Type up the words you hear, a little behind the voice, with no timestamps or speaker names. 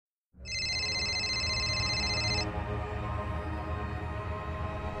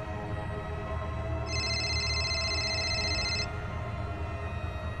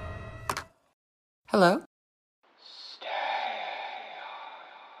Hello?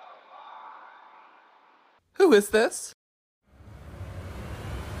 Who is this?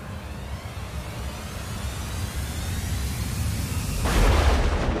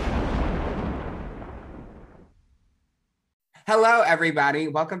 Hello, everybody.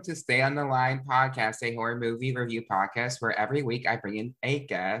 Welcome to Stay on the Line podcast, a horror movie review podcast where every week I bring in a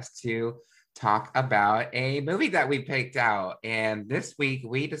guest to talk about a movie that we picked out. And this week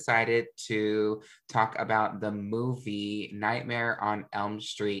we decided to talk about the movie Nightmare on Elm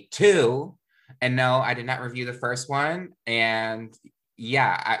Street 2. And no, I did not review the first one. And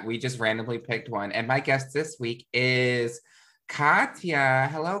yeah, we just randomly picked one. And my guest this week is Katya.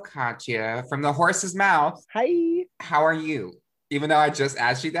 Hello, Katya, from The Horse's Mouth. Hi. How are you? Even though I just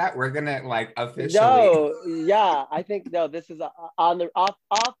asked you that, we're gonna like officially. No, yeah, I think no. This is on the off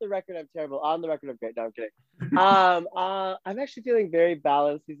the record. I'm terrible. On the record, I'm great. No, I'm kidding. I'm actually feeling very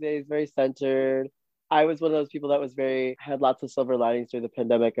balanced these days, very centered. I was one of those people that was had lots of silver linings during the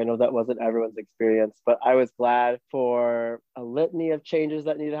pandemic. I know that wasn't everyone's experience, but I was glad for a litany of changes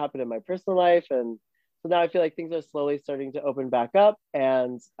that needed to happen in my personal life, and so now I feel like things are slowly starting to open back up,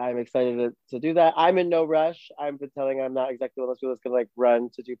 and I'm excited to do that. I'm in no rush. I've been telling I'm not exactly one of those people that's gonna like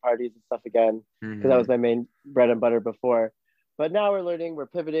run to do parties and stuff again, because that was my main bread and butter before. But now we're learning, we're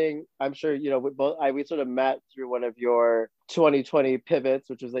pivoting. I'm sure, we sort of met through one of your 2020 pivots,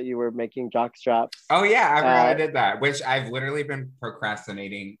 which was that you were making jock straps. Oh yeah, I forgot I did that, which I've literally been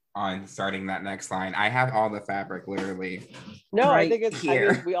procrastinating on starting that next line. I have all the fabric literally. No, right, I think it's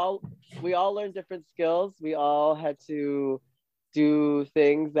here. I mean, we all learned different skills. We all had to do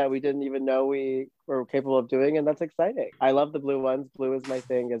things that we didn't even know we were capable of doing, and that's exciting. I love the blue ones. Blue is my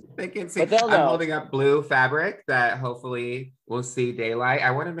thing. They can see. I'm holding up blue fabric that hopefully will see daylight.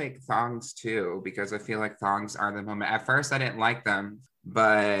 I want to make thongs too, because I feel like thongs are the moment. At first I didn't like them,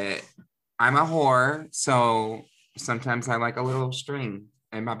 but I'm a whore, so sometimes I like a little string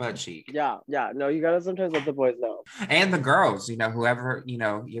in my butt cheek. Yeah. No, you gotta sometimes let the boys know. And the girls, whoever,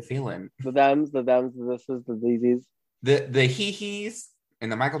 you're feeling. The thems, the this is the these. The hee-hees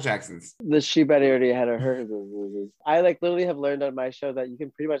and the Michael Jacksons. The she bet already had her. I like literally have learned on my show that you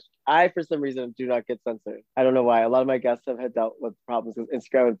can pretty much, I for some reason do not get censored. I don't know why. A lot of my guests have had dealt with problems with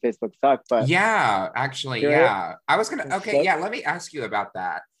Instagram and Facebook suck, but yeah, actually, yeah. I was gonna, okay, yeah, let me ask you about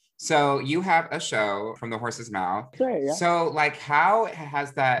that. So you have a show from The Horse's Mouth. Right, yeah. So like, how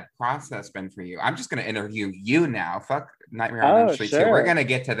has that process been for you? I'm just going to interview you now. Fuck Nightmare on Elm Street 2. We're going to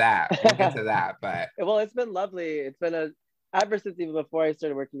get to that. We'll get to that, but. Well, it's been lovely. It's been ever since even before I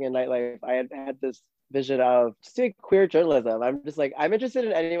started working in nightlife, I had this vision of just doing queer journalism. I'm just like, I'm interested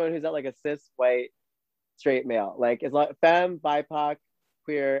in anyone who's not like a cis, white, straight male. Like, as long femme, BIPOC,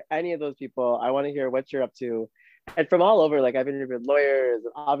 queer, any of those people, I want to hear what you're up to. And from all over, like I've interviewed lawyers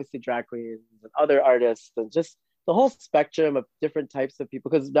and obviously drag queens and other artists and just the whole spectrum of different types of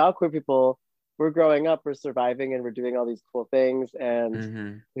people. Because now queer people, we're growing up, we're surviving, and we're doing all these cool things.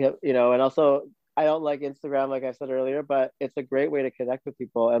 And we have, and also I don't like Instagram, like I said earlier, but it's a great way to connect with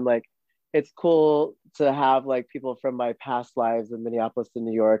people. And like, it's cool to have like people from my past lives in Minneapolis and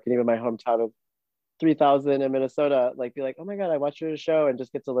New York, and even my hometown of 3,000 in Minnesota, like be like, oh my God, I watched your show, and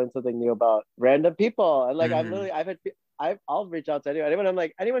just get to learn something new about random people. And like, I'll reach out to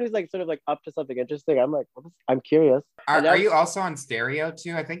anyone who's like sort of like up to something interesting. I'm like, I'm curious. Are you also on Stereo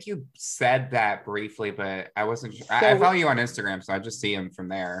too? I think you said that briefly, but I wasn't sure. I follow you on Instagram, so I just see him from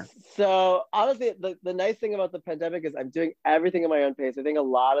there. So honestly, the nice thing about the pandemic is I'm doing everything at my own pace. I think a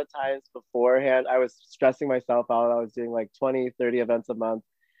lot of times beforehand, I was stressing myself out. I was doing like 20, 30 events a month,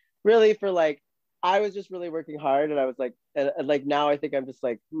 really for like, I was just really working hard, and I was like, and like now I think I'm just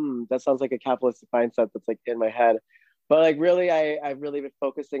like, that sounds like a capitalistic mindset that's like in my head. But like really, I've really been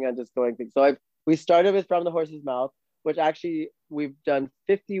focusing on just going things. So we started with From the Horse's Mouth, which actually we've done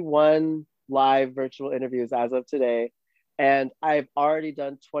 51 live virtual interviews as of today. And I've already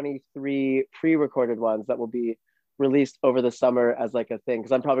done 23 pre-recorded ones that will be released over the summer as like a thing,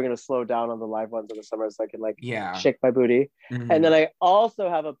 because I'm probably going to slow down on the live ones in the summer so I can like shake my booty. And then I also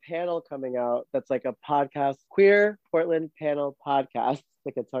have a panel coming out that's like a podcast, Queer Portland Panel Podcast,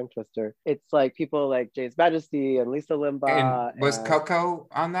 like a tongue twister. It's like people like Jay's Majesty and Lisa Limbaugh. And was Coco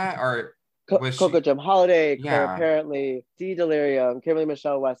on that, or was Coco Jim Holiday, Claire Apparently, D Delirium, Kimberly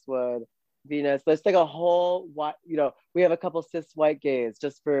Michelle Westwood, Venus. Let's take a whole, we have a couple cis white gays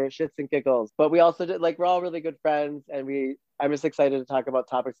just for shits and giggles, but we also did, like, we're all really good friends, and I'm just excited to talk about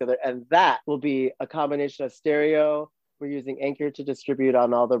topics together. And that will be a combination of Stereo. We're using Anchor to distribute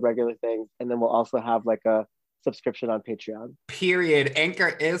on all the regular things. And then we'll also have like a subscription on Patreon. Period. Anchor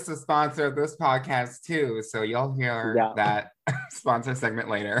is the sponsor of this podcast too. So you'll hear that sponsor segment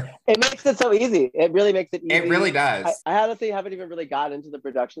later. It makes it so easy. It really makes it easy. It really does. I honestly haven't even really gotten into the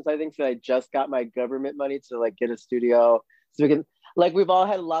production side of things. So I just got my government money to like get a studio. So we can, like, we've all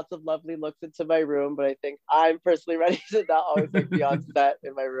had lots of lovely looks into my room, but I think I'm personally ready to not always like be on set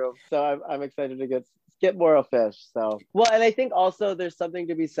in my room. So I'm excited to get more of fish. So, well, and I think also there's something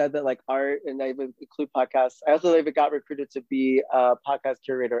to be said that like art, and I would include podcasts. I also even got recruited to be a podcast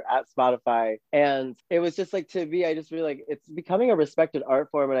curator at Spotify. And it was just like, to me, I just really like, it's becoming a respected art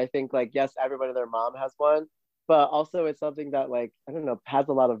form. And I think like, yes, everybody and their mom has one, but also it's something that like, I don't know, has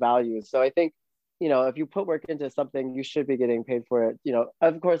a lot of value. So I think, you know, if you put work into something, you should be getting paid for it. You know,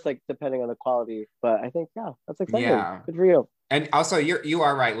 of course, like depending on the quality. But I think, yeah, that's exciting. Yeah. Good for you. And also, you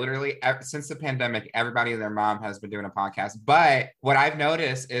are right. Literally, since the pandemic, everybody and their mom has been doing a podcast. But what I've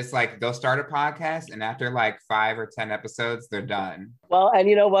noticed is like they'll start a podcast, and after like 5 or 10 episodes, they're done. Well, and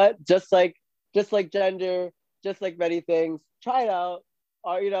you know what? Just like gender, just like many things, try it out.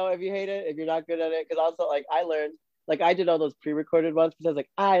 Or you know, if you hate it, if you're not good at it, because also like I learned. Like I did all those pre-recorded ones because I was like,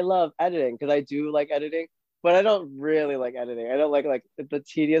 I love editing because I do like editing, but I don't really like editing. I don't like the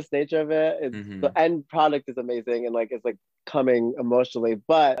tedious nature of it. It's, the end product is amazing and like it's like coming emotionally.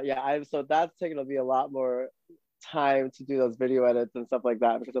 But yeah, so that's taking to be a lot more time to do those video edits and stuff like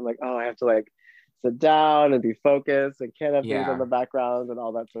that because I'm like, oh, I have to like sit down and be focused and can't have things on the background and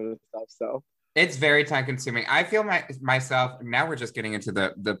all that sort of stuff. So it's very time consuming. I feel myself, now we're just getting into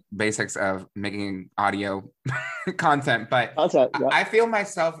the basics of making audio content, but I feel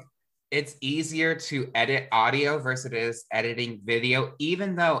myself, it's easier to edit audio versus it is editing video,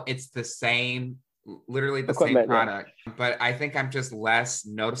 even though it's the same, literally the same product. Yeah. But I think I'm just less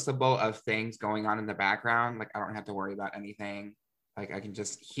noticeable of things going on in the background. Like I don't have to worry about anything. Like I can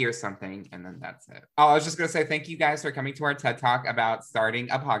just hear something and then that's it. Oh, I was just going to say thank you guys for coming to our TED Talk about starting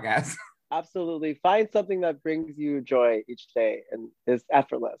a podcast. Absolutely. Find something that brings you joy each day and is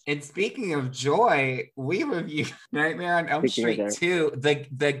effortless. And speaking of joy, we reviewed Nightmare on Elm Street 2,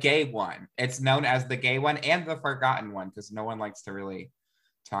 the gay one. It's known as the gay one and the forgotten one because no one likes to really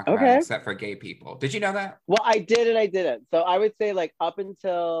talk about it except for gay people. Did you know that? Well, I did and I didn't. So I would say like up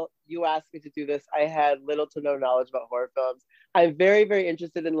until you asked me to do this, I had little to no knowledge about horror films. I'm very, very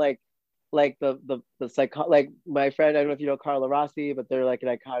interested in like the psycho, like my friend, I don't know if you know Carla Rossi, but they're like an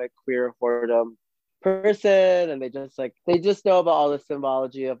iconic queer horror person, and they just know about all the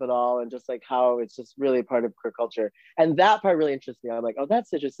symbology of it all and just like how it's just really part of queer culture. And that part really interests me. I'm like, oh,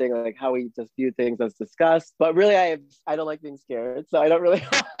 that's interesting, like how we just view things as discussed. But really I don't like being scared, so I don't really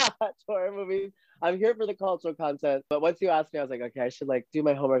watch horror movies. I'm here for the cultural content. But once you asked me, I was like, okay, I should like do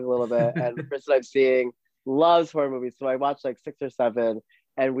my homework a little bit. And the person I'm seeing loves horror movies, so I watched like 6 or 7.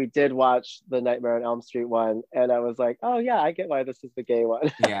 And we did watch the Nightmare on Elm Street one. And I was like, oh yeah, I get why this is the gay one.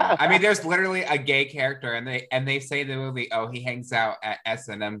 Yeah. I mean, there's literally a gay character and they say in the movie, oh, he hangs out at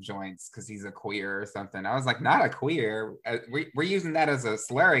S&M joints because he's a queer or something. I was like, not a queer. We're using that as a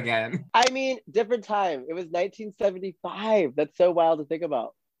slur again. I mean, different time. It was 1975. That's so wild to think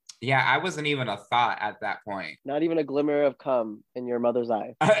about. Yeah, I wasn't even a thought at that point. Not even a glimmer of cum in your mother's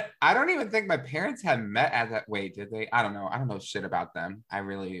eye. I don't even think my parents had met at that. Wait, did they? I don't know. I don't know shit about them. I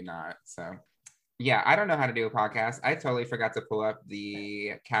really do not. So, yeah, I don't know how to do a podcast. I totally forgot to pull up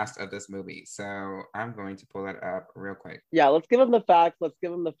the cast of this movie. So I'm going to pull that up real quick. Yeah, let's give them the facts. Let's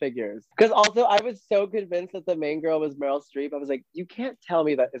give them the figures. Because also, I was so convinced that the main girl was Meryl Streep. I was like, you can't tell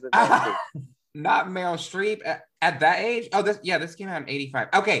me that isn't Meryl Streep. Not Meryl Streep at that age. Oh, this came out in 85.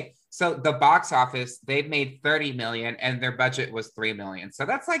 Okay, so the box office, they made 30 million and their budget was 3 million. So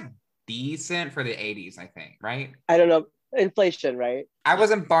that's like decent for the 80s, I think, right? I don't know. Inflation, right? I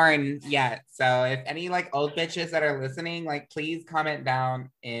wasn't born yet. So if any like old bitches that are listening, like please comment down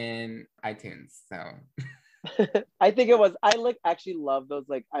in iTunes. So I think it was, actually love those,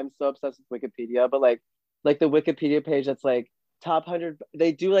 like I'm so obsessed with Wikipedia, but like the Wikipedia page that's like top 100,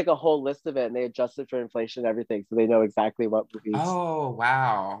 they do like a whole list of it and they adjust it for inflation and everything, so they know exactly what movies. Oh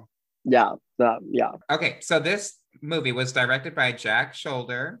wow. Yeah. Okay, so this movie was directed by Jack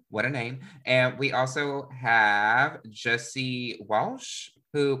Shoulder, what a name, and we also have Jesse Walsh,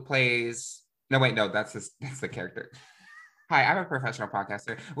 who plays that's the character. Hi, I'm a professional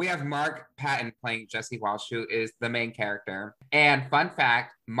podcaster. We have Mark Patton playing Jesse Walsh, who is the main character. And fun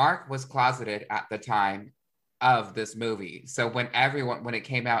fact, Mark was closeted at the time of this movie. So when it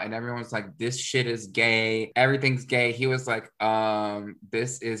came out and everyone was like, this shit is gay, everything's gay, he was like,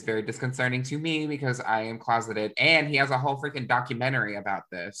 this is very disconcerting to me because I am closeted. And he has a whole freaking documentary about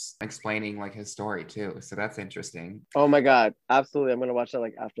this, explaining like his story too. So that's interesting. Oh my God. Absolutely. I'm going to watch that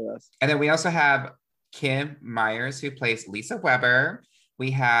like after this. And then we also have Kim Myers, who plays Lisa Weber.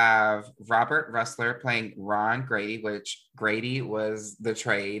 We have Robert Russler playing Ron Grady, which Grady was the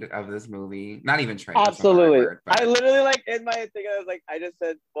trade of this movie. Not even trade, that's not the right Absolutely. word. But I literally like in my thing, I was like, I just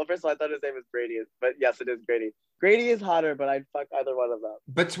said, well, first of all, I thought his name was Brady, but yes, it is Grady. Grady is hotter, but I'd fuck either one of them.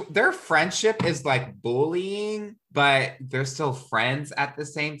 but their friendship is like bullying, but they're still friends at the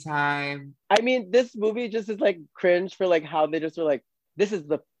same time. I mean, this movie just is like cringe for like how they just were like, this is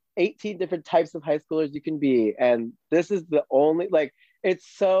the 18 different types of high schoolers you can be, and this is the only like it's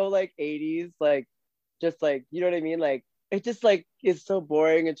so like 80s, like just like you know what I mean? Like it just like is so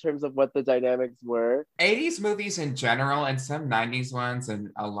boring in terms of what the dynamics were. 80s movies in general and some 90s ones and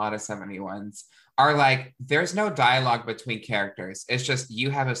a lot of 70 ones are like there's no dialogue between characters. It's just you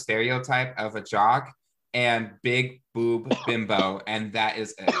have a stereotype of a jock and big boob bimbo, and that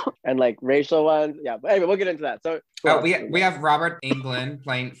is it. And like racial ones. Yeah, but anyway, we'll get into that. So we have Robert Englund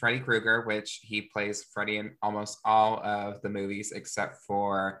playing Freddy Krueger, which he plays Freddy in almost all of the movies except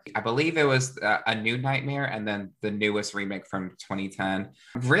for I believe it was A New Nightmare and then the newest remake from 2010.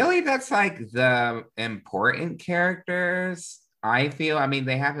 Really, that's like the important characters. I feel, I mean,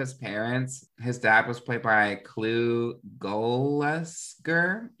 they have his parents. His dad was played by Clu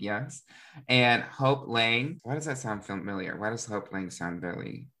Gulasker, yes, and Hope Lang. Why does that sound familiar? Why does Hope Lang sound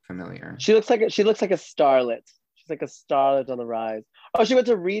really familiar? she looks like a starlet. She's like a starlet on the rise. Oh, she went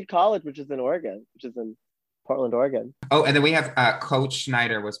to Reed College, which is in Oregon, which is in Portland, Oregon. Oh, and then we have Coach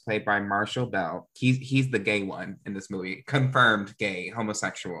Schneider was played by Marshall Bell. He's the gay one in this movie, confirmed gay,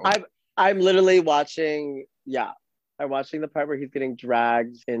 homosexual. I'm literally watching. Yeah, I'm watching the part where he's getting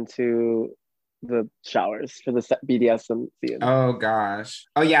dragged into the showers for the BDSM scene. Oh gosh.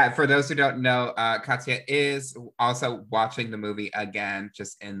 Oh yeah. For those who don't know, Katya is also watching the movie again,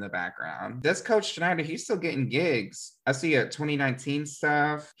 just in the background. This Coach Schneider, he's still getting gigs. I see a 2019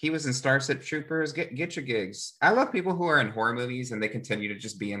 stuff. He was in Starship Troopers. Get your gigs. I love people who are in horror movies and they continue to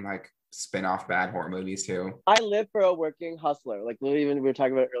just be in like spin-off bad horror movies too. I live for a working hustler. Like literally, even we were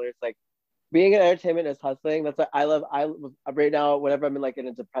talking about it earlier. It's like being in entertainment is hustling. That's what I love. Right now, whenever I'm in like in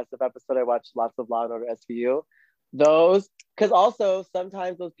a depressive episode, I watch lots of Law and Order SVU. Those, because also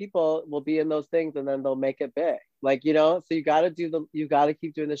sometimes those people will be in those things and then they'll make it big. Like, you know, so you gotta keep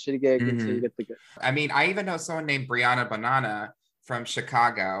doing the shitty gig until you get the good. I mean, I even know someone named Brianna Banana from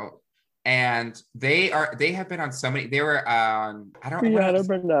Chicago. And they have been on so many. They were on. I don't know.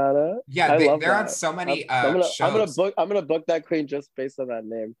 Banana. Yeah, they're on so many shows. I'm gonna book that queen just based on that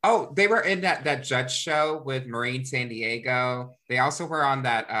name. Oh, they were in that judge show with Maureen San Diego. They also were on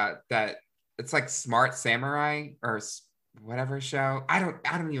that it's like Smart Samurai or whatever show. I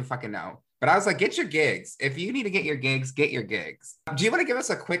don't even fucking know. But I was like, get your gigs. If you need to get your gigs, get your gigs. Do you want to give us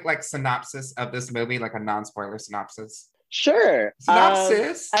a quick like synopsis of this movie, like a non-spoiler synopsis? Sure.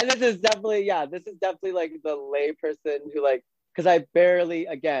 Synopsis. And this is definitely like the layperson who like, because I barely,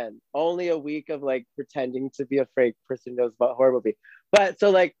 again, only a week of like pretending to be a fake person who knows about horror movie. But so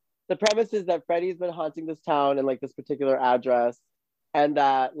like the premise is that Freddy's been haunting this town and like this particular address, and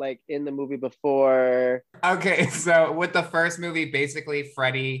that like in the movie before. Okay, so with the first movie, basically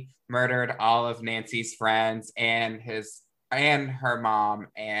Freddy murdered all of Nancy's friends and her mom,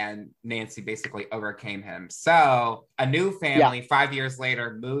 and Nancy basically overcame him. So a new family 5 years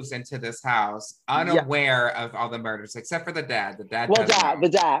later moves into this house unaware of all the murders, except for the dad.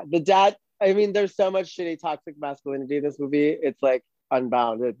 The dad. I mean, there's so much shitty toxic masculinity in this movie. It's like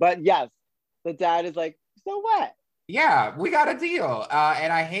unbounded. But yes, the dad is like, so what? Yeah, we got a deal.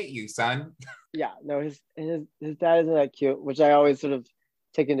 And I hate you, son. Yeah, no, his dad isn't that cute, which I always sort of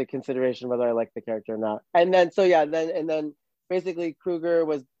take into consideration whether I like the character or not. And then then basically Krueger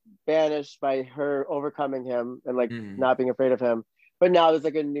was banished by her overcoming him and like not being afraid of him. But now there's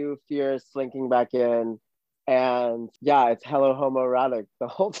like a new fear slinking back in. And yeah, it's hella homoerotic the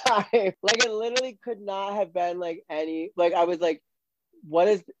whole time. Like it literally could not have been like any, like I was like, what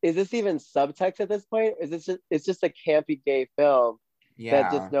is this even subtext at this point? It's just a campy gay film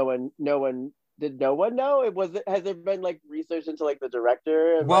that just no one know? Has there been like research into like the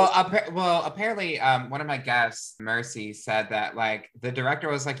director? And, well, apparently, one of my guests, Mercy, said that like the director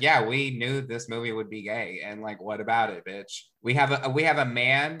was like, "Yeah, we knew this movie would be gay, and like, what about it, bitch? We have a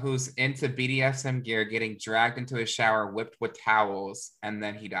man who's into BDSM gear getting dragged into a shower, whipped with towels, and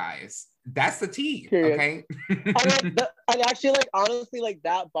then he dies. That's the tea, okay?" And actually, like honestly, like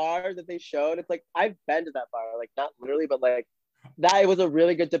that bar that they showed, it's like I've been to that bar, like not literally, but like. That it was a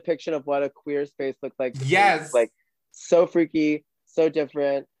really good depiction of what a queer space looked like. Yes. Like so freaky, so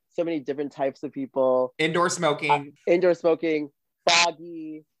different, so many different types of people. Indoor smoking,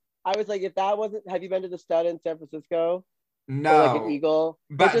 foggy. I was like, if that wasn't, have you been to the Stud in San Francisco? or like an No, eagle.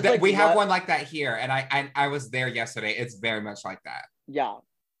 but just like we have one like that here, and I was there yesterday. It's very much like that. Yeah,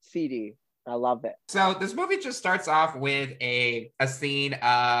 CD. I love it. So this movie just starts off with a scene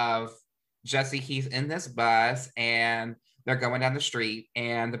of Jesse. He's in this bus and they're going down the street,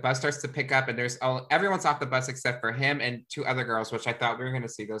 and the bus starts to pick up, and everyone's off the bus except for him and two other girls, which I thought we were going to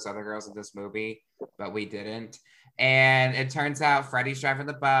see those other girls in this movie, but we didn't. And it turns out Freddie's driving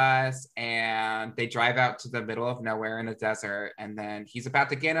the bus, and they drive out to the middle of nowhere in a desert, and then he's about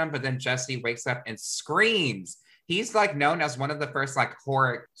to get him, but then Jesse wakes up and screams. He's like known as one of the first like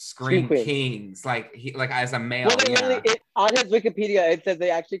horror scream kings, like as a male. Well, on his Wikipedia, it says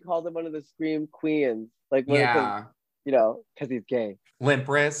they actually called him one of the scream queens. Like, because he's gay. Limp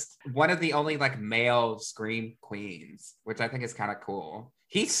Wrist, one of the only like male scream queens, which I think is kind of cool.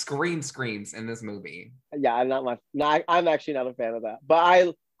 He screams in this movie. Yeah, I'm actually not a fan of that, but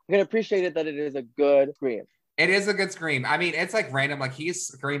I can appreciate it that it is a good scream. It is a good scream. I mean, it's like random, like he's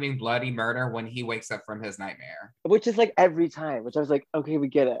screaming bloody murder when he wakes up from his nightmare. Which is like every time, which I was like, okay, we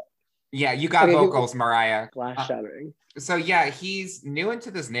get it. Yeah, you got vocals, Mariah. Glass shattering. So yeah, he's new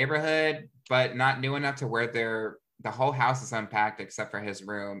into this neighborhood, but not new enough to where the whole house is unpacked except for his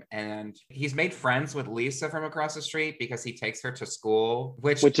room. And he's made friends with Lisa from across the street because he takes her to school,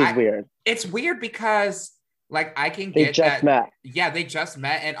 which is weird. It's weird because like I can get that. Met. Yeah, they just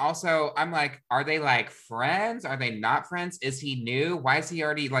met. And also I'm like, are they like friends? Are they not friends? Is he new? Why is he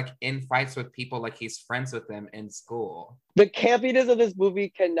already like in fights with people like he's friends with them in school? The campiness of this movie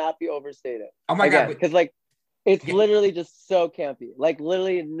cannot be overstated. Oh my God. Because like it's literally just so campy. Like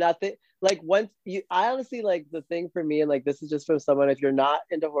literally nothing. Like I honestly like the thing for me, and like this is just from someone, if you're not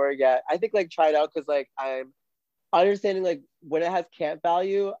into horror yet, I think like try it out, because like I'm understanding like when it has camp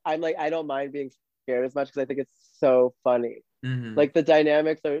value, I'm like I don't mind being scared as much because I think it's so funny. Mm-hmm. Like the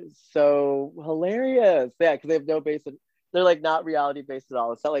dynamics are so hilarious. Yeah, because they have no base. They're like not reality based at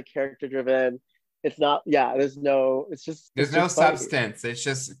all. It's not like character driven. It's not. Yeah, there's no substance. It's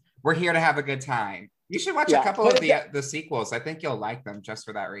just we're here to have a good time. You should watch a couple of the sequels. I think you'll like them just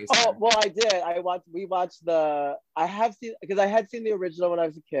for that reason. Oh, well, I did. We watched I had seen the original when I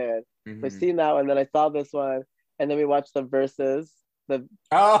was a kid. Mm-hmm. I've seen that one, then I saw this one, and then we watched the Versus.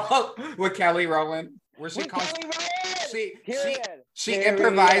 With Kelly Rowland. Where she calls she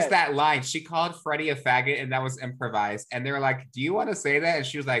improvised that line. She called Freddie a faggot, and that was improvised. And they were like, "Do you want to say that?" And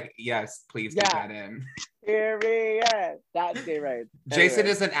she was like, "Yes, please get that in." Period. That's gay right. Jason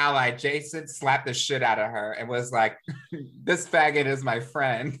is an ally. Jason slapped the shit out of her and was like, "This faggot is my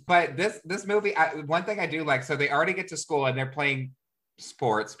friend." But this movie, one thing I do like, so they already get to school and they're playing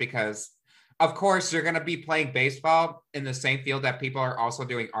sports because, of course, you're going to be playing baseball in the same field that people are also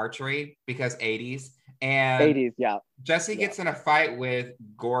doing archery because 80s. And 80s, yeah. Jesse gets in a fight with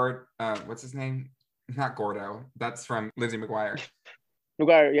what's his name? Not Gordo. That's from Lizzie McGuire.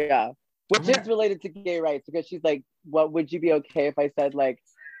 McGuire, yeah. Which is related to gay rights, because she's like, "What would you be okay if I said like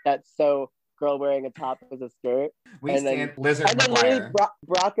that's so girl wearing a top as a skirt?" Lizard McGuire.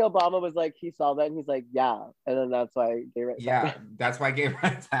 Barack Obama was like, he saw that and he's like, "Yeah," and then that's why gay rights. Yeah, that's why gay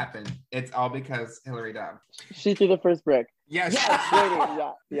rights happened. It's all because Hillary Duff. She threw the first brick. Yes.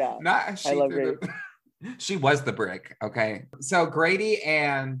 Yeah. Not she. I love Grady. She was the brick. Okay. So Grady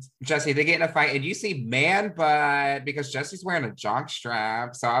and Jesse, they get in a fight, and you see man butt because Jesse's wearing a jock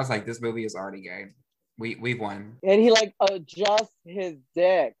strap. So I was like, this movie is already gay. We've won. And he like adjusts his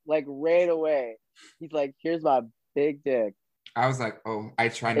dick like right away. He's like, "Here's my big dick." I was like, oh, I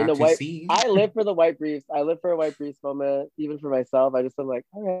try not to see. I live for the white briefs. I live for a white briefs moment, even for myself. I'm like,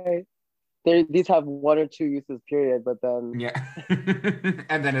 all right. These have one or two uses, period, but then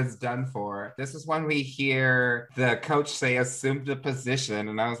and then it's done for. This is when we hear the coach say assume the position,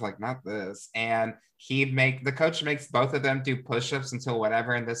 and I was like, not this. And the coach makes both of them do push-ups until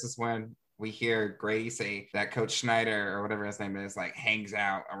whatever, and this is when we hear Grady say that Coach Schneider or whatever his name is like hangs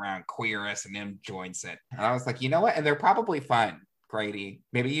out around queer S&M joints it. And I was like, you know what? And they're probably fun, Grady.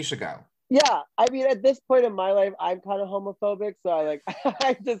 Maybe you should go. Yeah, I mean, at this point in my life, I'm kind of homophobic, so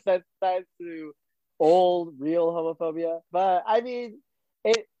I desensitized to old, real homophobia. But I mean,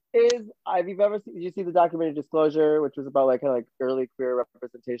 it is. Did you see the documentary Disclosure, which was about like kind of like early queer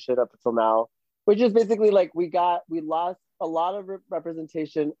representation up until now, which is basically like we lost a lot of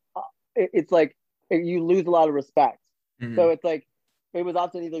representation. It's like you lose a lot of respect. Mm-hmm. So it's like it was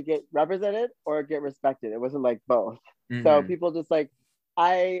often either get represented or get respected. It wasn't like both. Mm-hmm. So people just like.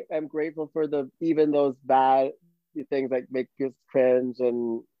 I am grateful for even those bad things that make us cringe,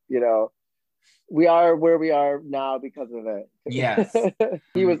 and we are where we are now because of it. Yes.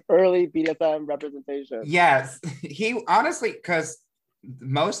 He was early BDSM representation. Yes. He honestly, because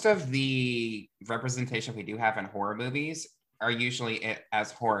most of the representation we do have in horror movies are usually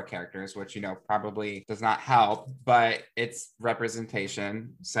as horror characters, which, you know, probably does not help, but it's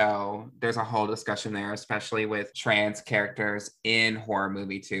representation. So there's a whole discussion there, especially with trans characters in horror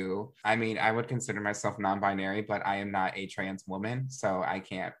movie too. I mean, I would consider myself non-binary, but I am not a trans woman, so I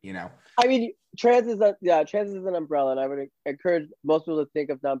can't, you know. I mean, trans is an umbrella, and I would encourage most people to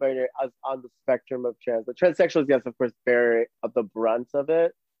think of non-binary as on the spectrum of trans. But transsexuals, yes, of course, bear the brunt of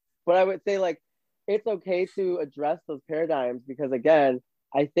it. But I would say, like, it's okay to address those paradigms because, again,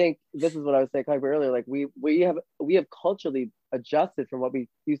 I think this is what I was saying earlier. Like, we have culturally adjusted from what we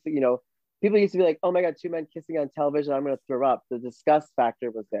used to. You know, people used to be like, "Oh my God, two men kissing on television, I'm going to throw up." The disgust factor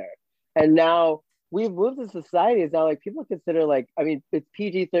was there, and now we've moved to society. Is now like people consider, like, I mean, it's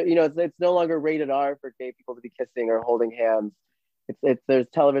PG. You know, it's no longer rated R for gay people to be kissing or holding hands. It's there's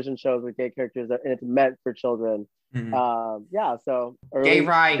television shows with gay characters, and it's meant for children. Mm-hmm. Yeah, so gay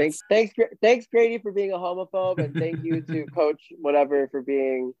rights. Thanks Grady for being a homophobe, and thank you to Coach whatever for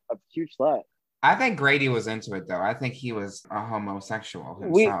being a huge slut. I think Grady was into it though. I think he was a homosexual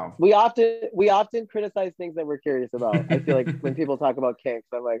himself. We often criticize things that we're curious about. I feel like when people talk about kinks,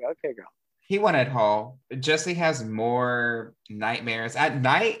 I'm like, okay, girl. He went at Hull. Jesse has more nightmares. At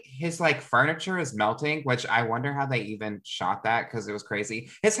night, his like furniture is melting, which I wonder how they even shot that because it was crazy.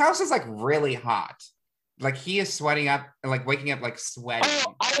 His house is like really hot. Like he is sweating up, like waking up like sweaty.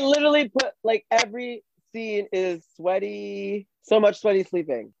 Oh, I literally put like every scene is sweaty, so much sweaty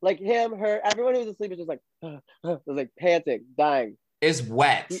sleeping. Like him, her, everyone who's asleep is just like, was like panting, dying. Is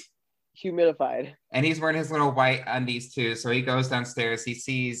wet. Humidified. And he's wearing his little white undies too. So he goes downstairs. He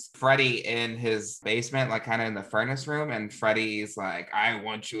sees Freddie in his basement, like kind of in the furnace room. And Freddie's like, I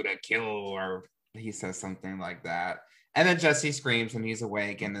want you to kill, or he says something like that. And then Jesse screams and he's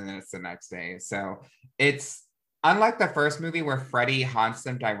awake, and then it's the next day. So it's unlike the first movie where Freddie haunts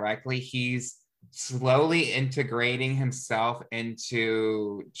them directly. He's slowly integrating himself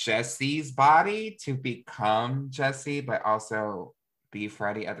into Jesse's body to become Jesse, but also be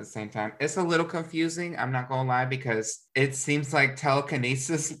Freddie at the same time. It's a little confusing, I'm not gonna lie, because it seems like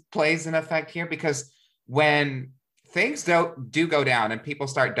telekinesis plays an effect here, because when things do go down and people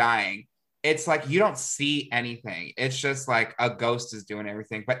start dying, it's like you don't see anything. It's just like a ghost is doing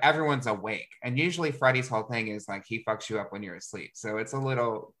everything, but everyone's awake. And usually Freddy's whole thing is like he fucks you up when you're asleep. So it's a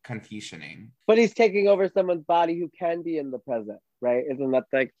little confusioning. But he's taking over someone's body who can be in the present, right? Isn't that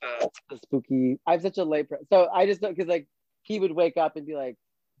like spooky? I'm such a late so I just don't, because like he would wake up and be like,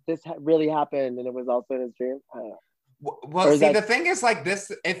 this really happened and it was also in his dream. I don't know. Well, see, the thing is like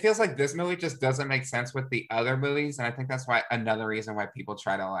this, it feels like this movie just doesn't make sense with the other movies. And I think that's why another reason why people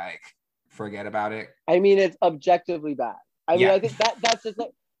try to like forget about it. I mean, it's objectively bad. I mean, I think that's just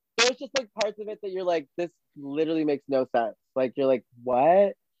like, there's just like parts of it that you're like, this literally makes no sense. Like, you're like,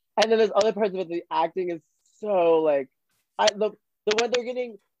 what? And then there's other parts of it, the acting is so like, the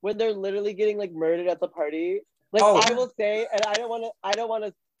when they're literally getting like murdered at the party. Like, I will say, and I don't want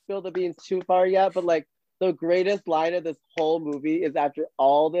to spill the beans too far yet, but like the greatest line of this whole movie is after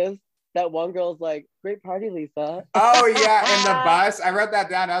all this, that one girl's like, great party, Lisa. Oh yeah, in the bus. I wrote that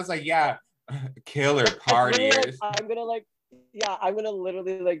down. I was like, yeah, killer partiers. I'm gonna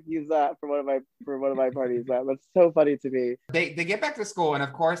literally like use that for one of my parties. That's so funny to me. They get back to school, and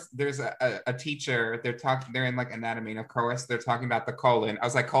of course there's a teacher. They're in like anatomy, and of course they're talking about the colon. I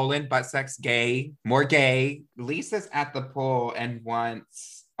was like, colon, butt sex, gay, more gay. Lisa's at the pool and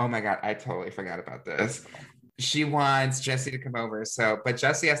wants, oh my God, I totally forgot about this. She wants Jesse to come over. But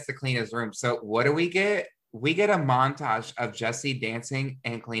Jesse has to clean his room. So what do we get? We get a montage of Jesse dancing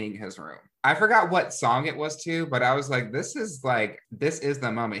and cleaning his room. I forgot what song it was to, but I was like, this is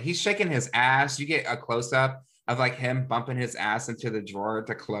the moment. He's shaking his ass. You get a close up of like him bumping his ass into the drawer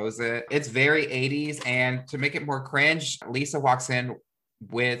to close it. It's very 80s. And to make it more cringe, Lisa walks in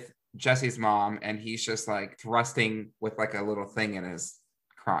with Jesse's mom and he's just like thrusting with like a little thing in his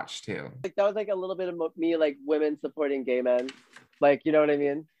crotch too. Like that was like a little bit of me, like women supporting gay men, like, you know what I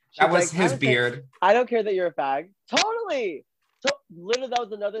mean? That was like, his beard. I don't care that you're a fag. Totally. So literally, that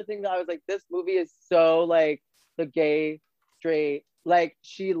was another thing that I was like, this movie is so like the gay straight. Like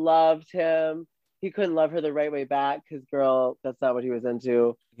she loved him. He couldn't love her the right way back because, girl, that's not what he was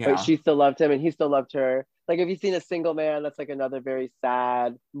into. Yeah. But she still loved him and he still loved her. Like, have you seen A Single Man? That's like another very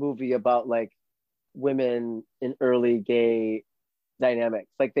sad movie about like women in early gay dynamics.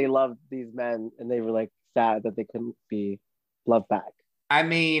 Like they loved these men and they were like sad that they couldn't be loved back. I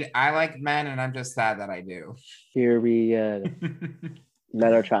mean, I like men and I'm just sad that I do. Period.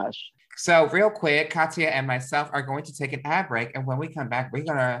 Men are trash. So real quick, Katya and myself are going to take an ad break, and when we come back, we're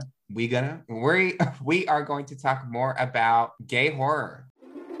gonna we are going to talk more about gay horror.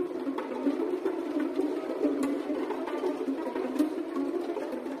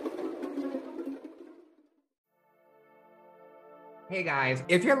 Hey guys,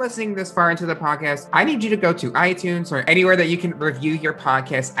 if you're listening this far into the podcast, I need you to go to iTunes or anywhere that you can review your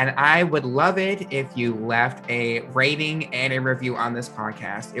podcast. And I would love it if you left a rating and a review on this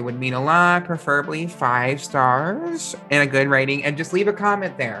podcast. It would mean a lot, preferably 5 stars and a good rating. And just leave a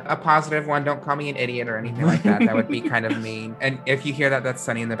comment there, a positive one. Don't call me an idiot or anything like that. That would be kind of mean. And if you hear that, that's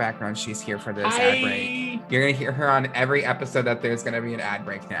Sunny in the background. She's here for this ad break. You're going to hear her on every episode that there's going to be an ad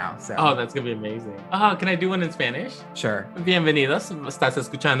break now. So. Oh, that's going to be amazing. Oh, can I do one in Spanish? Sure. Bienvenidos. Estás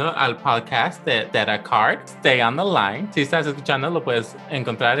escuchando al podcast de Deracard. Stay on the line. Si estás escuchando, lo puedes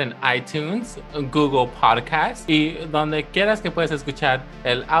encontrar en iTunes, Google Podcast y donde quieras que puedes escuchar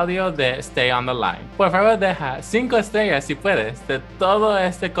el audio de Stay on the Line. Por favor, deja 5 estrellas si puedes de todo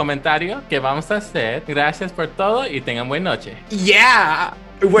este comentario que vamos a hacer. Gracias por todo y tengan buena noche. Yeah,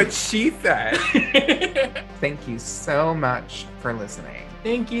 what she said. Thank you so much for listening.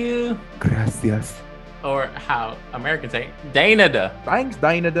 Thank you. Gracias. Or how Americans say, Dainada. Thanks,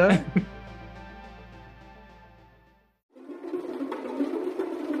 Dainada.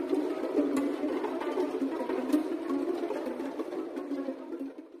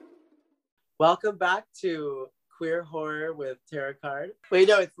 Welcome back to Queer Horror with Tarot Card. Wait,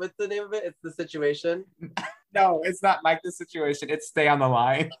 no, what's the name of it? It's The Situation. No, it's not like The Situation. It's Stay on the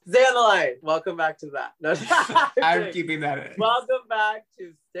Line. Stay on the Line. Welcome back to that. No, I'm keeping that in. Welcome back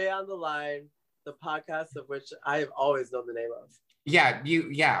to Stay on the Line, the podcast of which I have always known the name of. Yeah,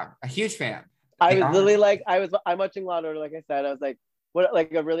 a huge fan. I was literally like, I'm watching Law & Order, like I said, I was like, what,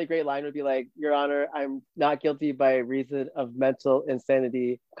 like a really great line would be like, Your Honor, I'm not guilty by reason of mental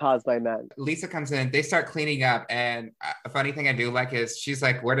insanity caused by men. Lisa comes in, they start cleaning up, and a funny thing I do like is she's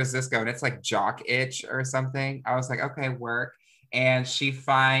like, where does this go? And it's like jock itch or something. I was like, okay, work. And she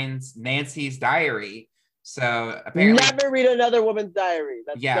finds Nancy's diary. So apparently, never read another woman's diary.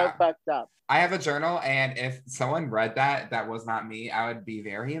 That's so fucked up. I have a journal, and if someone read that was not me, I would be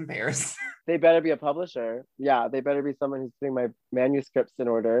very embarrassed. They better be a publisher. Yeah, they better be someone who's putting my manuscripts in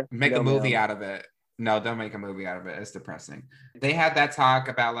order. Make a movie out of it. No, don't make a movie out of it. It's depressing. They had that talk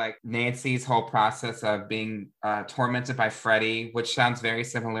about like Nancy's whole process of being tormented by Freddie, which sounds very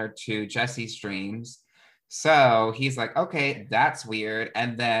similar to Jesse's dreams. So he's like, okay, that's weird.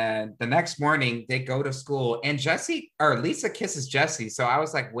 And then the next morning they go to school and Lisa kisses Jesse. So I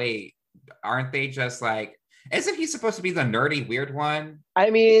was like, wait, aren't they just like, isn't he supposed to be the nerdy weird one? I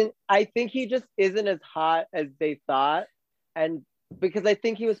mean, I think he just isn't as hot as they thought. And because I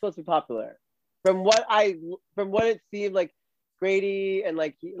think he was supposed to be popular. From what it seemed like Grady and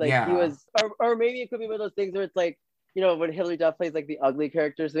he was, or maybe it could be one of those things where it's like, you know, when Hilary Duff plays like the ugly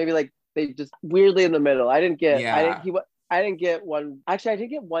characters, maybe like they just weirdly in the middle. I didn't get one. Actually, I didn't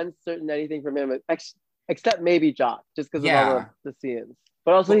get one certain anything from him, except maybe Jock, just because of all the scenes.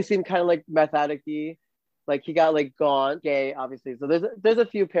 But also, he seemed kind of like methodic-y. Like he got like gone, gay, obviously. So there's a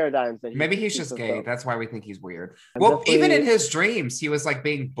few paradigms that maybe he's just gay. That's why we think he's weird. Well, even in his dreams, he was like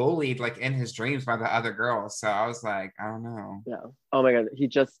being bullied, like in his dreams by the other girls. So I was like, I don't know. Yeah. Oh my god.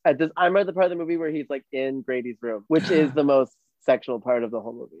 I remember the part of the movie where he's like in Grady's room, which is the most sexual part of the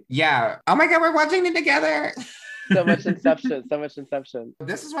whole movie. Yeah. Oh my god, we're watching it together. So much Inception.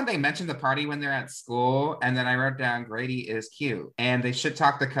 This is when they mentioned the party when they're at school, and then I wrote down Grady is cute, and they should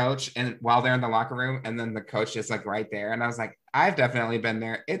talk the coach and while they're in the locker room, and then the coach is like right there, and I was like, I've definitely been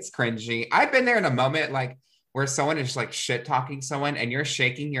there. It's cringy. I've been there in a moment like where someone is like shit talking someone, and you're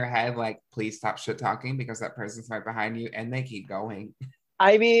shaking your head like, please stop shit talking because that person's right behind you, and they keep going.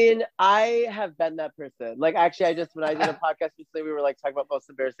 I mean, I have been that person. Like, actually, when I did a podcast recently, we were like talking about most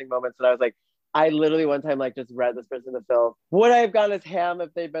embarrassing moments, and I was like, I literally one time like just read this person the film. Would I have gone as ham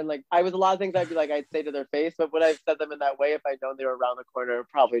if they'd been like, a lot of things I'd be like, I'd say to their face, but would I have said them in that way if I'd known they were around the corner?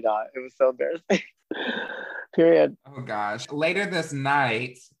 Probably not. It was so embarrassing. Period. Oh gosh. Later this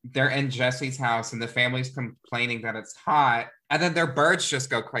night, they're in Jesse's house and the family's complaining that it's hot. And then their birds just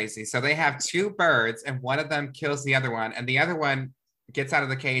go crazy. So they have 2 birds and one of them kills the other one. And the other one gets out of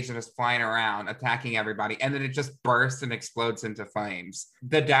the cage and is flying around, attacking everybody. And then it just bursts and explodes into flames.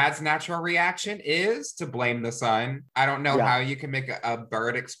 The dad's natural reaction is to blame the son. I don't know how you can make a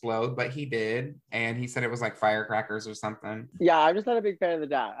bird explode, but he did. And he said it was like firecrackers or something. Yeah, I'm just not a big fan of the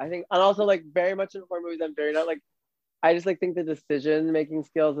dad. I think, and also like very much in horror movies, I'm very not like, I just like think the decision making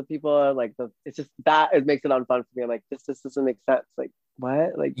skills of people are like it's just that it makes it unfun for me. I'm like, this doesn't make sense. Like,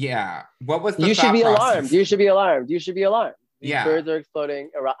 what? Like, yeah. What was the you should be process? alarmed. You should be alarmed. You should be alarmed. These birds are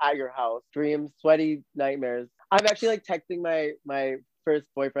exploding at your house. Dreams, sweaty nightmares. I'm actually like texting my first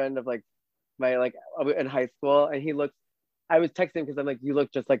boyfriend of like my like in high school, and I was texting because I'm like, you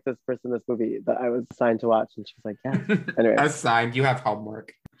look just like this person in this movie that I was assigned to watch, and she's like, yeah. Anyway, Assigned, you have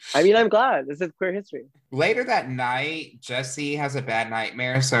homework. I mean, I'm glad this is queer history. Later that night, Jesse has a bad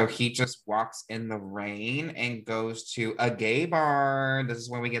nightmare, so he just walks in the rain and goes to a gay bar. This is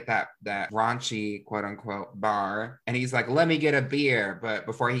when we get that raunchy quote unquote bar, and he's like, "Let me get a beer," but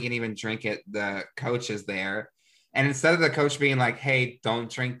before he can even drink it, the coach is there. And instead of the coach being like, "Hey, don't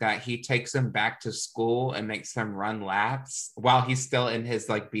drink that," he takes him back to school and makes him run laps while he's still in his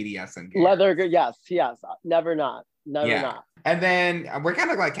like BDSM gear. Leather, yes, never not. And then we're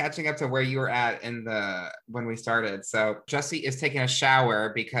kind of like catching up to where you were at when we started. So Jesse is taking a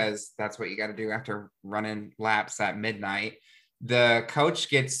shower because that's what you got to do after running laps at midnight. The coach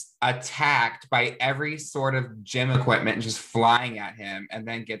gets attacked by every sort of gym equipment just flying at him, and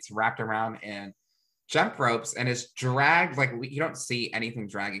then gets wrapped around in jump ropes and is dragged. Like you don't see anything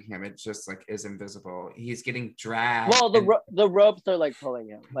dragging him. It just like is invisible. He's getting dragged. Well, the ropes are like pulling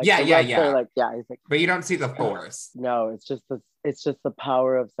him. Like, yeah. Are, like, he's like, but you don't see the force. No, it's just the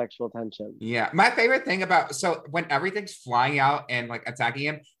power of sexual tension. Yeah. My favorite thing so when everything's flying out and like attacking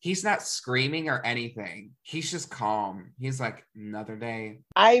him, he's not screaming or anything. He's just calm. He's like, another day.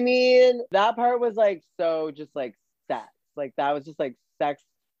 I mean, that part was like so just like sex. Like that was just like sex,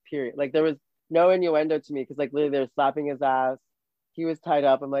 period. Like there was no innuendo to me because like literally they're slapping his ass. He was tied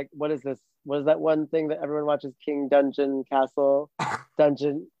up. I'm like, what is this? What is that one thing that everyone watches? King Dungeon Castle?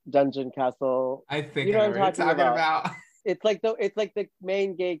 Dungeon Castle. I think you know what I'm talking about. It's like the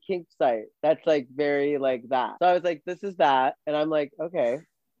main gay kink site. That's like very like that. So I was like, this is that. And I'm like, okay,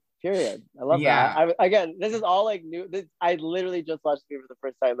 period. I love that. Again, this is all like new. I literally just watched the movie for the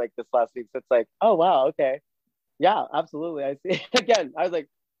first time like this last week. So it's like, oh wow, okay. Yeah, absolutely. I see. Again, I was like,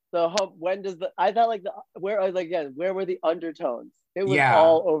 so when does I thought like where were the undertones? It was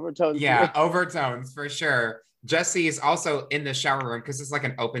all overtones. Yeah, overtones for sure. Jesse is also in the shower room because it's like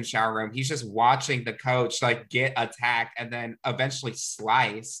an open shower room. He's just watching the coach like get attacked and then eventually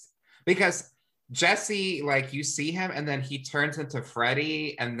sliced because Jesse, like you see him and then he turns into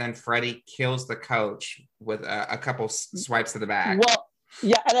Freddy and then Freddy kills the coach with a couple swipes to the back. Well,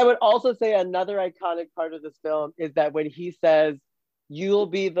 yeah, and I would also say another iconic part of this film is that when he says, "You'll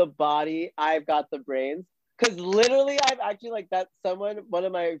be the body, I've got the brains." Because literally, I've actually like that. One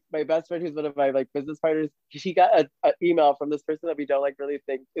of my best friend, who's one of my like business partners, she got an email from this person that we don't like really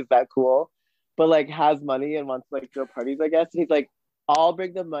think is that cool, but like has money and wants to like throw parties, I guess. And he's like, "I'll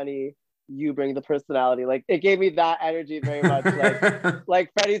bring the money, you bring the personality." Like it gave me that energy very much.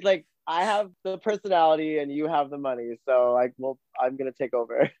 Like Freddie's like, "I have the personality and you have the money, so like, well, I'm gonna take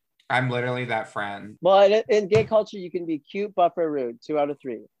over." I'm literally that friend. Well, in gay culture, you can be cute, buff, or rude. 2 out of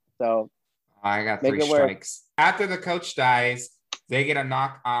 3. So I got 3 strikes. After the coach dies, they get a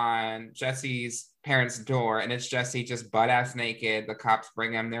knock on Jesse's parents' door, and it's Jesse just butt-ass naked. The cops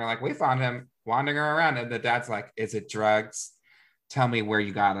bring him. They're like, "We found him wandering around." And the dad's like, "Is it drugs? Tell me where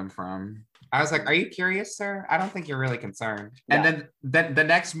you got him from." I was like, "Are you curious, sir? I don't think you're really concerned." Yeah. And then the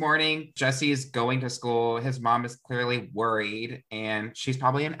next morning, Jesse is going to school. His mom is clearly worried, and she's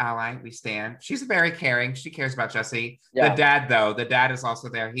probably an ally. We stand. She's very caring. She cares about Jesse. Yeah. The dad is also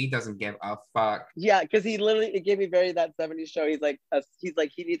there. He doesn't give a fuck. Yeah, because it gave me very that 70s show. He's like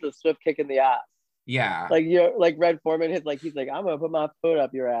he needs a swift kick in the ass. Yeah. Like like Red Foreman, he's like, "I'm gonna put my foot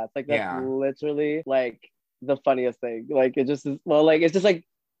up your ass." Like that's literally like the funniest thing. Like it just is. Well, like it's just like.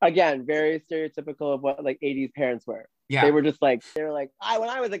 Again, very stereotypical of what like 80s parents were. Yeah. They were like, when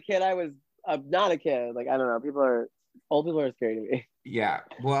I was a kid, I was not a kid. Like, I don't know. Old people are scary to me. Yeah.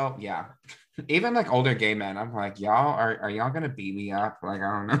 Well, yeah. Even like older gay men, I'm like, y'all are y'all gonna beat me up? Like,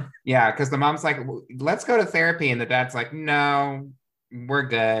 I don't know. Yeah, because the mom's like, "Let's go to therapy," and the dad's like, "No, we're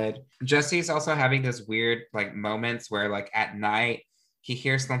good." Jesse's also having this weird like moments where like at night he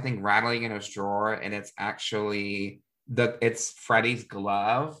hears something rattling in his drawer, and it's actually it's Freddy's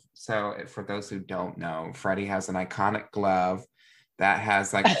glove. So for those who don't know, Freddy has an iconic glove that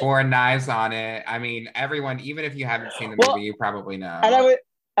has like 4 knives on it. I mean, everyone, even if you haven't seen the movie, you probably know.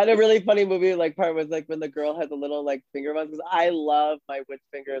 And a really funny movie like part was like when the girl had the little like finger ones, because I love my witch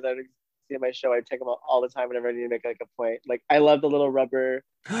fingers. I see in my show, I take them all the time whenever I need to make like a point. Like I love the little rubber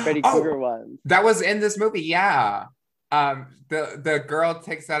Freddy Krueger ones. That was in this movie, yeah. The girl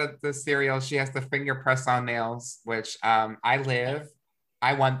takes out of the cereal. She has the finger press-on nails, which I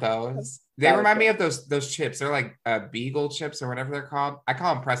want those. They remind me of those chips. They're like Beagle chips or whatever they're called. I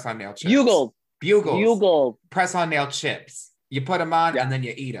call them press-on nail chips. Bugles. Press-on nail chips. You put them on and then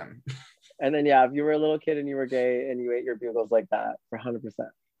you eat them. And then if you were a little kid and you were gay and you ate your Bugles like that, for 100%.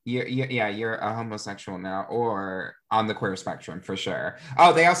 you're a homosexual now, or on the queer spectrum for sure.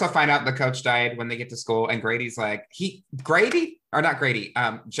 Oh, they also find out the coach died when they get to school, and Grady's like,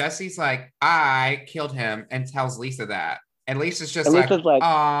 Jesse's like, I killed him, and tells Lisa that. And Lisa's just And like, Lisa's like,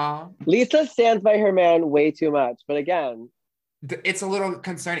 aw. Lisa stands by her man way too much. But again, It's a little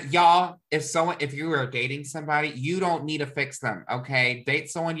concerning. Y'all, if you are dating somebody, you don't need to fix them, okay? Date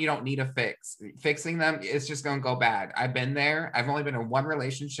someone you don't need to fix. Fixing them is just going to go bad. I've been there. I've only been in one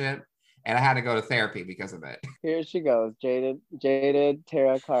relationship, and I had to go to therapy because of it. here she goes, jaded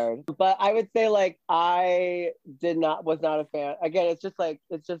Tara Card. But I would say like I was not a fan. Again, it's just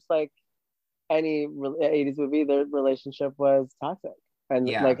like any 80s movie. Their relationship was toxic and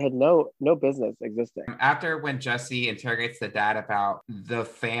like had no business existing. After when Jesse interrogates the dad about the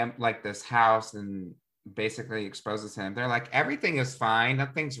like this house and basically exposes him, they're like, everything is fine,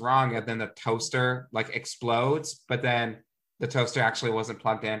 nothing's wrong. And then the toaster like explodes, but then the toaster actually wasn't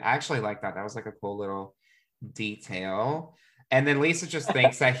plugged in. I actually like that. That was like a cool little detail. And then Lisa just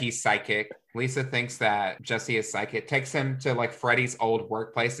thinks that he's psychic. Lisa thinks that Jesse is psychic, takes him to like Freddie's old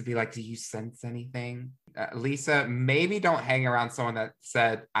workplace to be like, do you sense anything? Lisa, maybe don't hang around someone that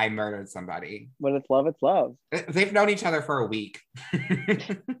said, I murdered somebody. When it's love, it's love. They've known each other for a week.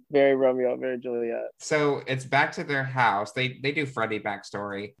 Very Romeo, very Juliet. So it's back to their house. They do Freddie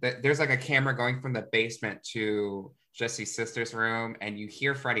backstory. There's like a camera going from the basement to Jesse's sister's room, and you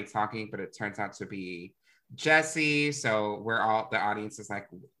hear Freddie talking, but it turns out to be Jesse. So the audience is like,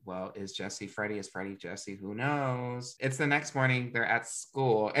 well, is Jesse Freddie? Is Freddie Jesse? Who knows? It's the next morning. They're at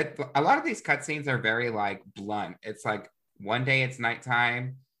school. A lot of these cutscenes are very like blunt. It's like one day it's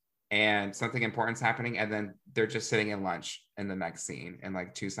nighttime and something important's happening, and then they're just sitting in lunch in the next scene in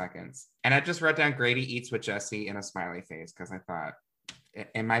like 2 seconds. And I just wrote down Grady eats with Jesse in a smiley face because I thought,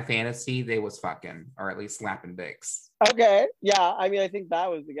 in my fantasy, they was fucking, or at least slapping dicks. Okay, yeah. I mean, I think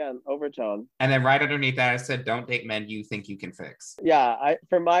that was, again, overtone. And then right underneath that, I said, don't date men you think you can fix. Yeah,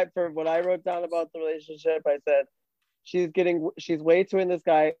 for what I wrote down about the relationship, I said, she's way too in this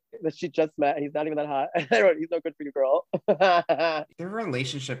guy that she just met. He's not even that hot. And I wrote, he's no good for you, girl. Their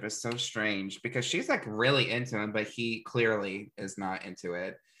relationship is so strange because she's like really into him, but he clearly is not into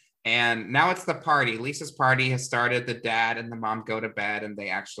it. And now it's the party. Lisa's party has started. The dad and the mom go to bed and they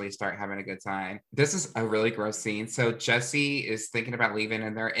actually start having a good time. This is a really gross scene. So Jesse is thinking about leaving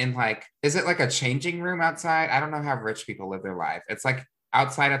and they're in like, is it like a changing room outside? I don't know how rich people live their life. It's like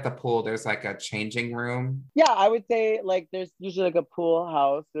outside at the pool, there's like a changing room. Yeah, I would say like there's usually like a pool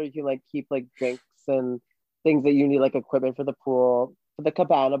house where you can like keep like drinks and things that you need, like equipment for the pool. The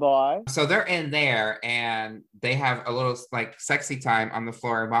Cabana Boy. So they're in there and they have a little like sexy time on the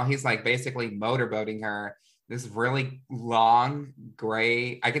floor while he's like basically motorboating her. This really long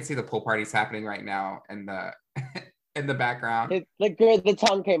gray. I can see the pool parties happening right now in the in the background. The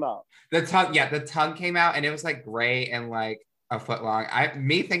tongue came out. The tongue came out and it was like gray and like a foot long.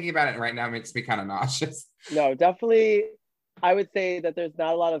 Me thinking about it right now makes me kind of nauseous. No, definitely. I would say that there's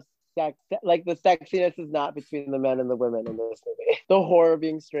not a lot of sex, like the sexiness is not between the men and the women in this movie. The horror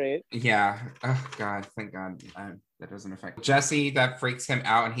being straight. Yeah. Oh God, thank God that doesn't affect Jesse. That freaks him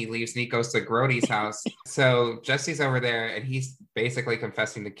out and he leaves and he goes to Grody's house. So Jesse's over there and he's basically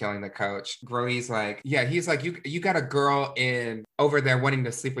confessing to killing the coach. Grody's like, yeah, he's like, you got a girl in over there wanting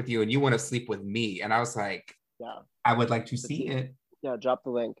to sleep with you and you want to sleep with me. And I was like, yeah, I would like to see it. Yeah, drop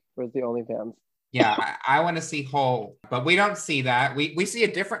the link. Where's the OnlyFans? Yeah, I want to see Hole, but we don't see that. We see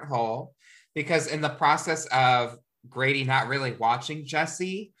a different Hole because in the process of Grady not really watching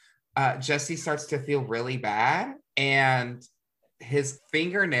Jesse, Jesse starts to feel really bad, and his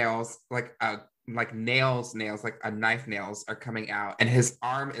fingernails, like nails, like a knife nails, are coming out, and his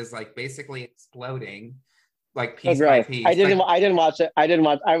arm is like basically exploding, like piece by piece. I didn't watch it.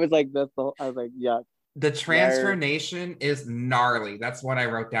 I was like this. I was like, yeah. The transformation is gnarly. That's what I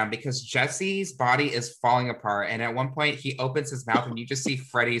wrote down because Jesse's body is falling apart. And at one point he opens his mouth and you just see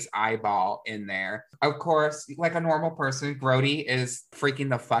Freddie's eyeball in there. Of course, like a normal person, Grody is freaking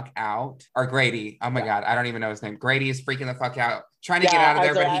the fuck out. Or Grady. Oh my God. I don't even know his name. Grady is freaking the fuck out, trying to get out of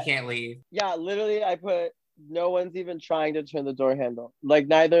there, but he can't leave. Yeah, literally I put, no one's even trying to turn the door handle. Like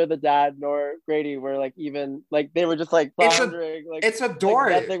neither the dad nor Grady were like even like they were just like floundering. It's a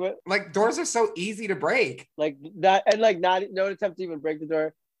door. Like doors are so easy to break. Like that, and like no attempt to even break the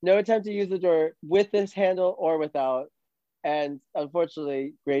door. No attempt to use the door with this handle or without. And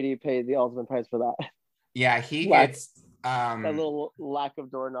unfortunately, Grady paid the ultimate price for that. Yeah, he gets a little lack of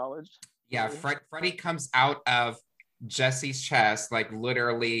door knowledge. Yeah, Freddie comes out of Jesse's chest, like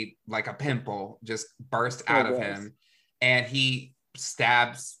literally like a pimple just burst out of him, and he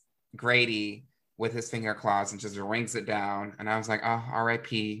stabs Grady with his finger claws and just rings it down. And I was like, oh,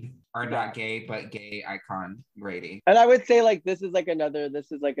 R.I.P. Or not gay, but gay icon Grady. And I would say like this is like another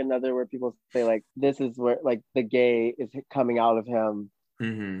where people say like this is where like the gay is coming out of him.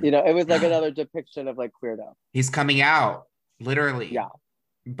 Mm-hmm. You know, it was like another depiction of like queerdom. He's coming out, literally. Yeah.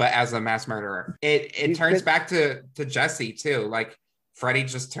 But as a mass murderer. It turns back to Jesse too. Like Freddie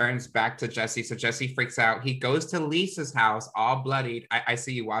just turns back to Jesse. So Jesse freaks out. He goes to Lisa's house all bloodied. I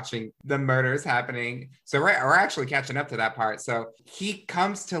see you watching the murders happening. So we're actually catching up to that part. So he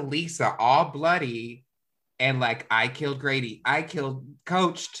comes to Lisa all bloody and like, I killed Grady. I killed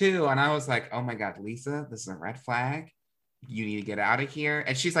Coach too. And I was like, oh my God, Lisa, this is a red flag. You need to get out of here.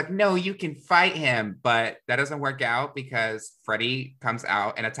 And she's like, no, you can fight him. But that doesn't work out because Freddie comes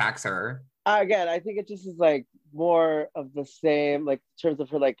out and attacks her. Again, I think it just is like more of the same, like in terms of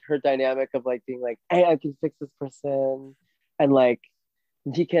her dynamic of like being like, hey, I can fix this person, and like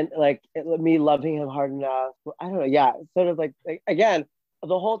he can like me loving him hard enough. I don't know. Yeah, sort of like again,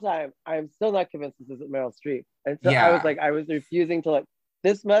 the whole time I'm still not convinced this isn't Meryl Streep, and so I was refusing to like.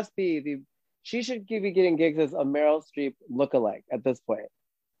 This must be she should be getting gigs as a Meryl Streep lookalike at this point.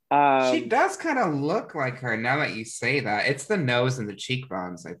 She does kind of look like her now that you say that. It's the nose and the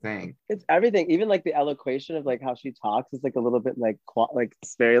cheekbones, I think. It's everything, even like the elocution of like how she talks is like a little bit like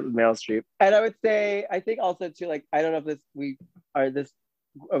very Meryl Streep. And I would say, I think also too, like, I don't know if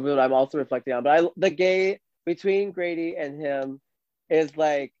what I'm also reflecting on, but the gay between Grady and him is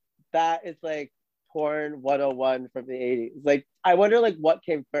like, that is like porn 101 from the 80s. Like, I wonder like what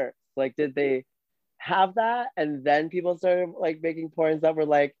came first? Like, did they have that and then people started like making porns that were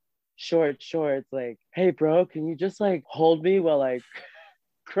like shorts like, hey bro, can you just like hold me while I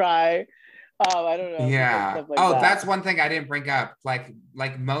cry? I don't know. Yeah. Like that's one thing I didn't bring up. Like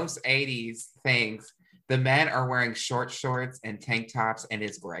most 80s things, the men are wearing shorts and tank tops, and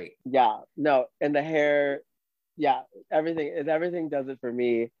it's great. Yeah. No, and the hair, yeah, everything does it for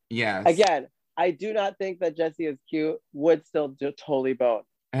me. Yes. Again, I do not think that Jesse is cute. Would still do totally bone.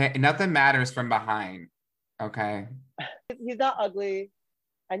 Hey, nothing matters from behind. Okay. He's not ugly.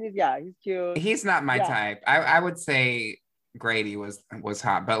 And he's cute. He's not my type. I would say Grady was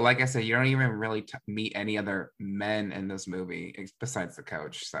hot, but like I said, you don't even really meet any other men in this movie besides the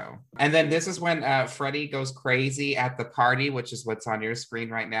coach. So, and then this is when Freddie goes crazy at the party, which is what's on your screen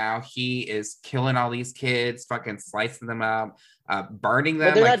right now. He is killing all these kids, fucking slicing them up, burning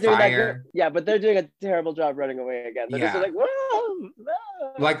them like fire. Yeah, but they're doing a terrible job running away again. They're just like, whoa,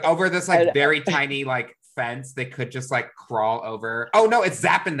 like over this like very tiny like fence they could just like crawl over. Oh no, it's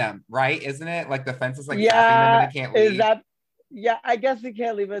zapping them, right? Isn't it? Like the fence is like zapping them and they can't leave. Yeah, I guess we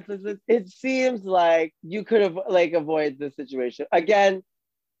can't leave it. It seems like you could have like avoided this situation. Again,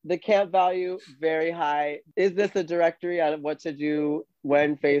 the camp value very high. Is this a directory on what to do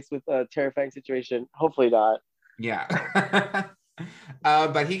when faced with a terrifying situation? Hopefully not. Yeah.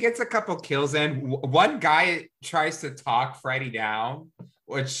 But he gets a couple kills in. One guy tries to talk Freddie down,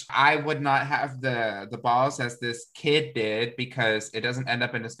 which I would not have the balls as this kid did, because it doesn't end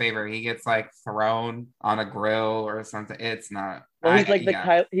up in his favor. He gets like thrown on a grill or something. It's not. Well, he's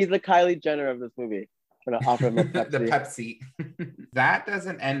he's the Kylie Jenner of this movie. I'm gonna offer him a Pepsi. The Pepsi. That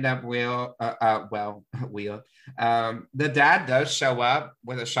doesn't end up well. The dad does show up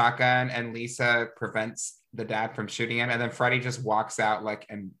with a shotgun, and Lisa prevents the dad from shooting him, and then Freddie just walks out like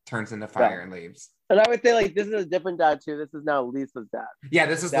and turns into fire and leaves. And I would say like this is a different dad too. This is now Lisa's dad. Yeah,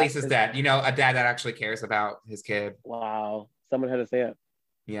 this is Lisa's dad. You know, a dad that actually cares about his kid. Wow, someone had to say it.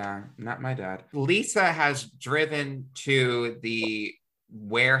 Yeah, not my dad. Lisa has driven to the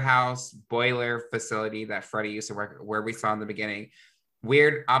warehouse boiler facility that Freddie used to work at, where we saw in the beginning.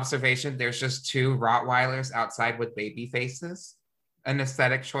 Weird observation. There's just 2 Rottweilers outside with baby faces. An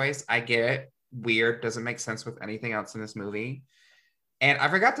aesthetic choice. I get it. Weird. Doesn't make sense with anything else in this movie. And I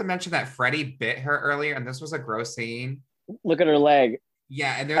forgot to mention that Freddie bit her earlier, and this was a gross scene. Look at her leg.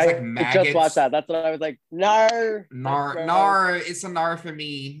 Yeah, and there's like maggots. I just watched that. That's what I was like, nar. It's a nar for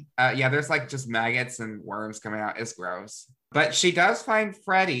me. Yeah, there's like just maggots and worms coming out. It's gross. But she does find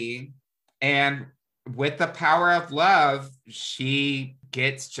Freddie, and with the power of love, she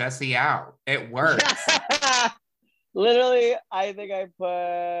gets Jesse out. It works. Literally, I think I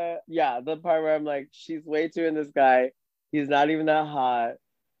put, the part where I'm like, she's way too in this guy. He's not even that hot.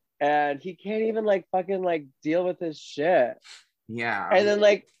 And he can't even like fucking like deal with his shit. Yeah. But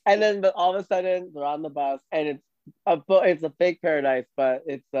all of a sudden they're on the bus, and it's a fake paradise, but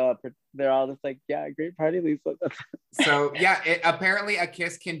they're all just like, yeah, great party, Lisa. So yeah, apparently a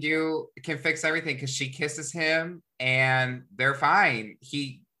kiss can fix everything, because she kisses him and they're fine.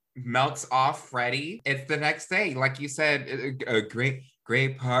 He melts off Freddie. It's the next day, like you said, Grady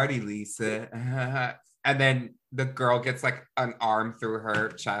great party, Lisa. And then the girl gets like an arm through her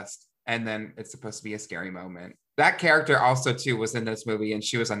chest, and then it's supposed to be a scary moment. That character also too was in this movie, and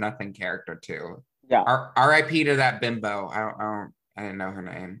she was a nothing character too. Yeah. R.I.P. to that bimbo. I didn't know her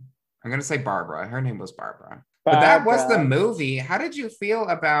name. I'm gonna say Barbara. Her name was Barbara. But that was the movie. How did you feel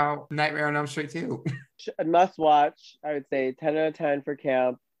about Nightmare on Elm Street 2? Must watch. I would say 10 out of 10 for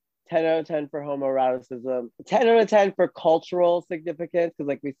camp, 10 out of 10 for homoeroticism, 10 out of 10 for cultural significance. Because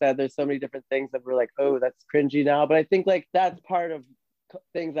like we said, there's so many different things that we're like, oh, that's cringy now. But I think like that's part of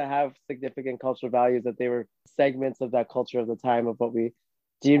things that have significant cultural values, that they were segments of that culture of the time of what we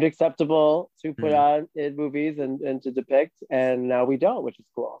deemed acceptable to put on in movies and to depict. And now we don't, which is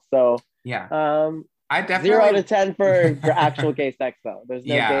cool. So yeah. I definitely 0 out of 10 for actual gay sex though. There's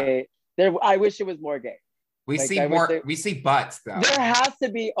no gay there. I wish it was more gay. We see more. We see butts though. There has to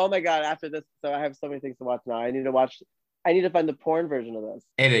be. Oh my god! After this, so I have so many things to watch now. I need to find the porn version of this.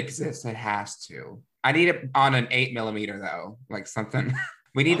 It exists. It has to. I need it on an 8mm though, like something.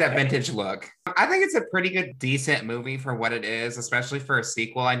 We need that vintage look. I think it's a pretty good, decent movie for what it is, especially for a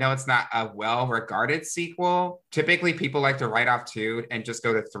sequel. I know it's not a well-regarded sequel. Typically, people like to write off 2 and just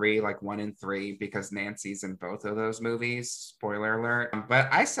go to 3, like 1 and 3, because Nancy's in both of those movies. Spoiler alert. But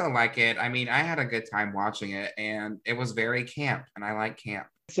I still like it. I mean, I had a good time watching it, and it was very camp, and I like camp.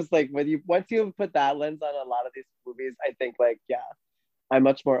 It's just like once you put that lens on a lot of these movies, I think like, yeah, I'm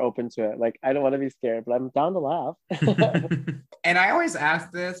much more open to it. Like, I don't want to be scared, but I'm down to laugh. And I always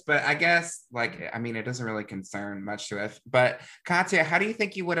ask this, but I guess, like, I mean, it doesn't really concern much to it. But Katya, how do you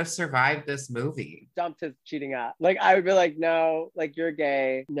think you would have survived this movie? Dumped his cheating ass. Like, I would be like, no, like, you're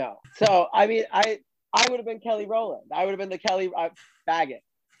gay. No. So, I mean, I would have been Kelly Rowland. I would have been the Kelly faggot.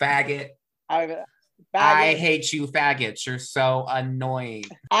 Faggot. Faggot. I hate you, faggots. You're so annoying.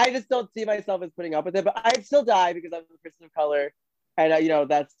 I just don't see myself as putting up with it, but I'd still die because I'm a person of color. And, you know,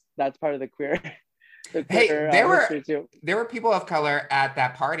 that's part of the queer. Hey, there were people of color at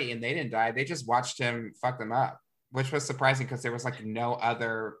that party and they didn't die. They just watched him fuck them up, which was surprising because there was like no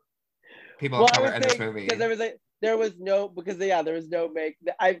other people of color in this movie. Because there was no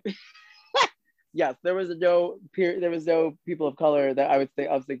yes, there was no people of color that I would say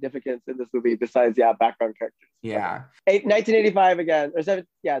of significance in this movie besides background characters. Yeah. 1985 again, or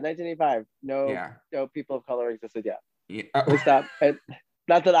 1985. No people of color existed yet. Yeah.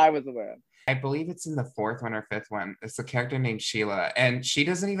 Not that I was aware of. I believe it's in the 4th one or 5th one. It's a character named Sheila, and she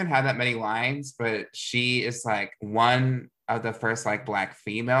doesn't even have that many lines, but she is like one of the first like Black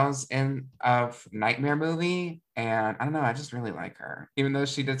females in a Nightmare movie. And I don't know, I just really like her, even though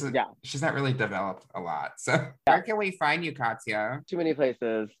she doesn't. Yeah, she's not really developed a lot. So where can we find you, Katya? Too many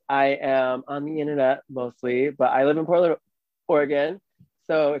places. I am on the internet mostly, but I live in Portland, Oregon.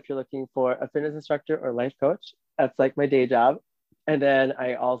 So if you're looking for a fitness instructor or life coach, that's like my day job. And then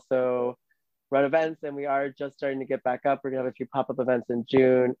I also run events, and we are just starting to get back up. We're gonna have a few pop-up events in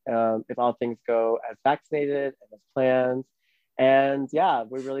June, if all things go as vaccinated and as planned. And yeah,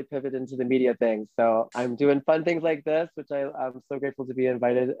 we really pivot into the media thing. So I'm doing fun things like this, which I'm so grateful to be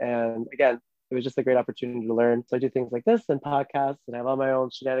invited. And again, it was just a great opportunity to learn. So I do things like this and podcasts, and I have all my own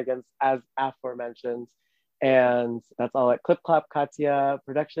shenanigans as aforementioned. And that's all at Clip Clop Katya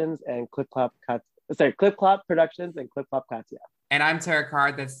Productions and Clip Clop Productions and Clip Clop Katya. And I'm Tara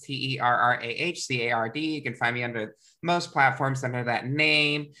Card. That's TERRAHCARD. You can find me under most platforms under that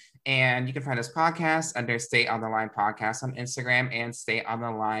name. And you can find this podcast under Stay on the Line Podcast on Instagram and Stay on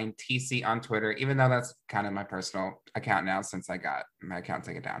the Line TC on Twitter, even though that's kind of my personal account now since I got my account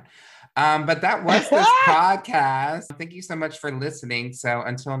taken down. But that was this podcast. Thank you so much for listening. So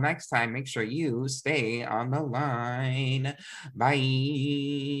until next time, make sure you stay on the line. Bye.